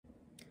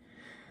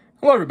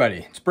Hello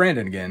everybody, it's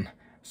Brandon again.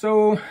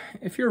 So,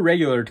 if you're a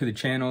regular to the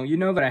channel, you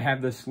know that I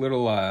have this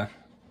little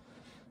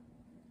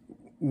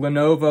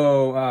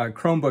Lenovo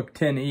Chromebook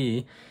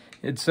 10e.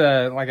 It's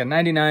like a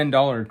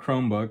 $99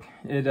 Chromebook.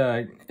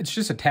 It's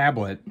just a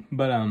tablet,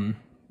 but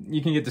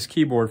you can get this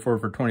keyboard for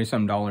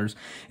 $20-some.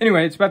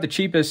 Anyway, it's about the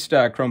cheapest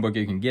Chromebook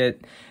you can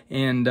get,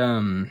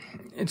 and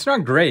it's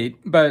not great,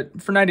 but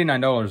for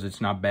 $99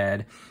 it's not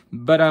bad.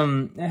 But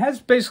it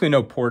has basically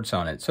no ports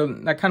on it, so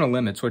that kind of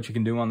limits what you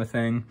can do on the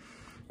thing.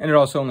 And it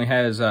also only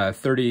has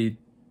 32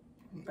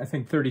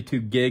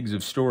 gigs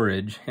of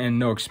storage and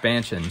no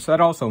expansion. So that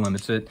also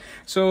limits it.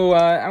 So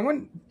I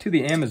went to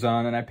the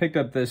Amazon and I picked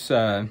up this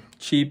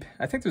cheap,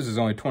 I think this is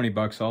only 20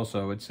 bucks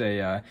also. It's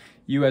a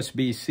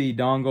USB-C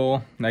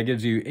dongle that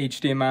gives you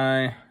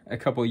HDMI, a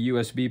couple of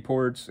USB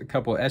ports, a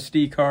couple of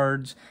SD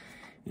cards,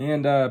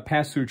 and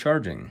pass-through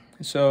charging.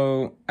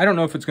 So I don't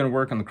know if it's going to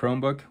work on the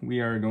Chromebook. We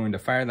are going to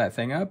fire that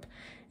thing up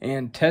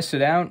and test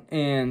it out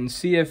and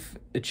see if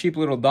a cheap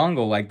little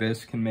dongle like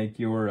this can make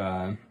your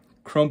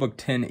Chromebook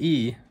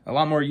 10e a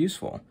lot more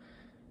useful.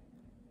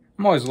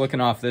 I'm always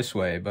looking off this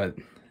way, but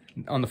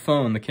on the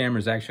phone, the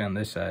camera's actually on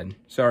this side.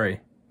 Sorry,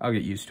 I'll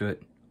get used to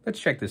it.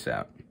 Let's check this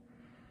out.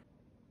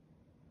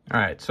 All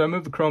right, so I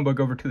moved the Chromebook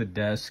over to the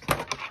desk.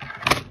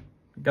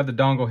 Got the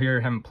dongle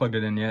here, haven't plugged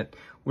it in yet.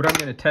 What I'm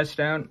gonna test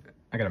out,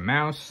 I got a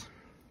mouse,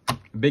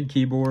 a big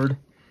keyboard.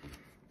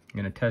 I'm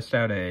gonna test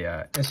out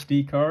a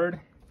SD card.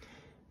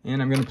 And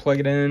I'm going to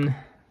plug it in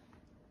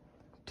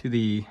to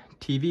the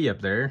TV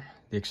up there,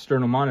 the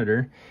external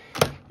monitor,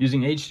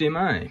 using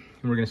HDMI. And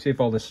we're going to see if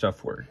all this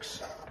stuff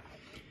works.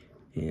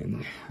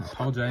 And I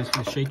apologize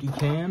for the shaky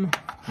cam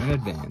in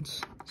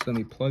advance. So let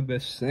me plug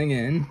this thing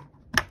in.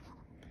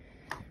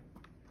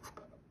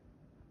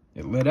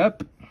 It lit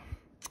up.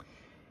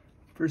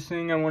 First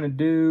thing I want to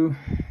do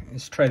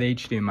is try the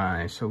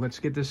HDMI. So let's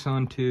get this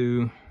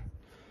onto,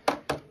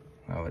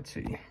 well, let's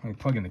see. Let me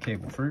plug in the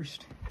cable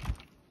first.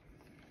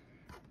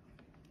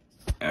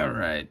 All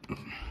right,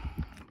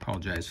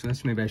 apologize for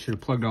this. Maybe I should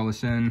have plugged all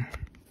this in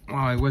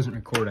while I wasn't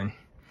recording.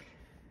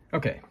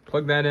 Okay,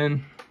 plug that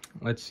in.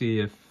 Let's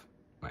see if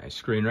my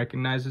screen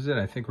recognizes it.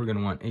 I think we're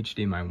gonna want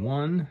HDMI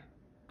 1.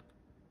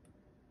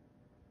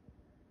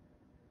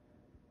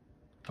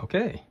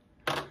 Okay,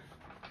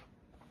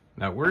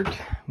 that worked.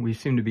 We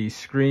seem to be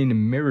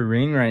screen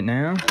mirroring right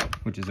now,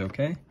 which is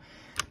okay.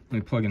 Let me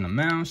plug in the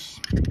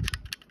mouse.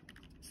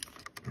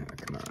 Oh,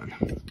 come on.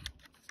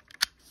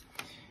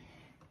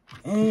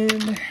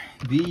 And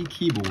the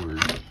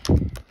keyboard.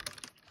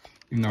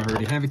 Even though I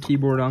already have a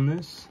keyboard on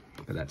this,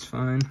 but that's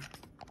fine.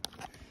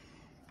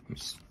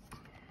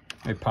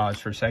 Let me pause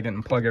for a second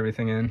and plug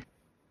everything in.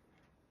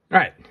 All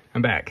right,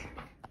 I'm back.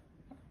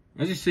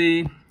 As you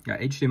see,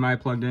 got HDMI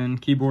plugged in,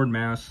 keyboard,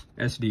 mouse,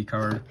 SD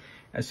card.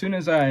 As soon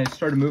as I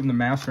started moving the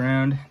mouse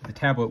around, the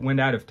tablet went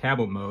out of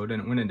tablet mode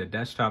and it went into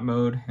desktop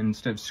mode. And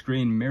instead of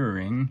screen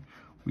mirroring,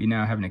 we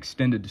now have an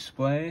extended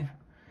display.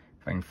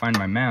 If I can find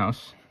my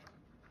mouse.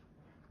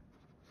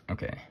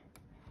 Okay,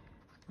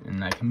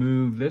 and I can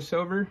move this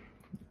over,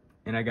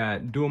 and I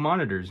got dual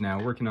monitors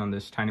now working on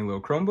this tiny little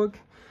Chromebook.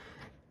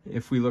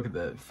 If we look at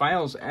the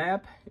Files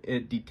app,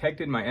 it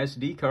detected my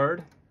SD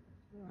card.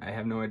 I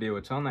have no idea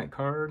what's on that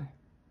card.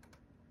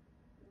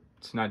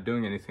 It's not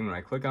doing anything when I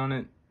click on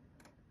it.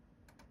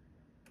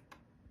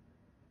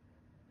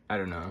 I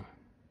don't know.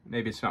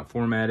 Maybe it's not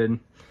formatted.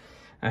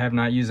 I have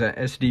not used that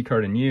SD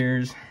card in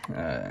years.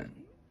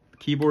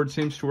 Keyboard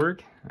seems to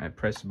work. I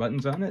press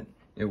buttons on it.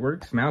 It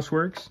works, mouse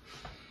works.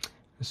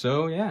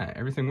 So yeah,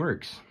 everything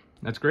works.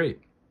 That's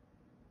great.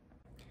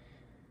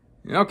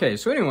 Okay,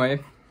 so anyway,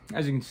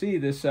 as you can see,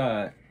 this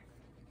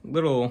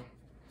little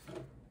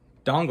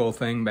dongle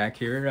thing back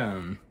here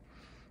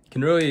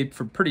can really,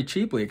 for pretty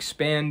cheaply,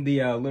 expand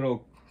the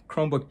little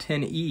Chromebook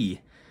 10e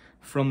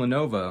from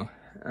Lenovo.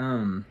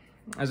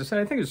 As I said,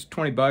 I think it was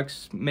 20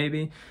 bucks,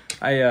 maybe.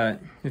 If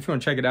you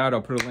want to check it out,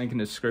 I'll put a link in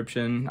the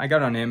description. I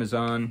got it on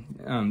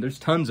Amazon. There's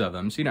tons of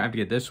them, so you don't have to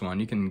get this one.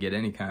 You can get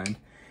any kind.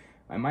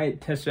 I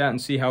might test it out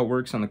and see how it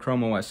works on the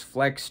Chrome OS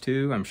Flex,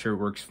 too. I'm sure it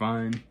works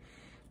fine.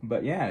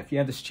 But yeah, if you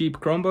have this cheap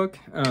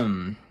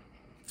Chromebook,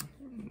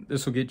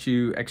 this will get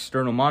you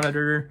external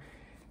monitor,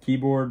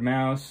 keyboard,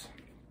 mouse,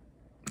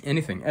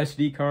 anything.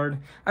 SD card.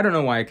 I don't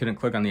know why I couldn't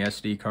click on the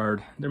SD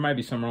card. There might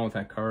be something wrong with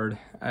that card.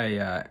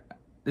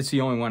 It's the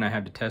only one I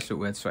have to test it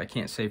with, so I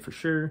can't say for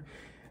sure.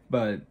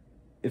 But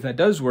if that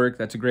does work,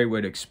 that's a great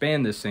way to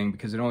expand this thing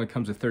because it only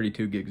comes with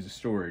 32 gigs of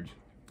storage.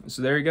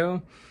 So there you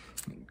go.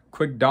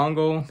 Quick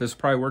dongle. This will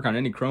probably work on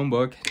any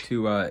Chromebook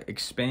to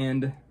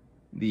expand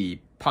the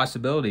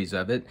possibilities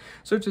of it.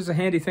 So it's just a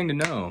handy thing to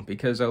know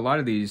because a lot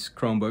of these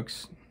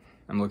Chromebooks,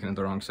 I'm looking at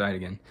the wrong side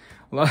again.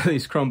 A lot of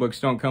these Chromebooks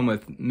don't come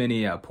with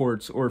many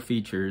ports or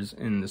features,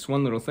 and this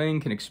one little thing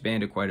can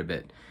expand it quite a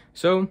bit.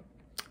 So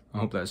I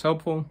hope that's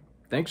helpful.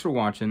 Thanks for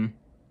watching,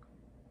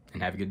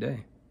 and have a good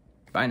day.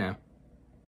 Bye now.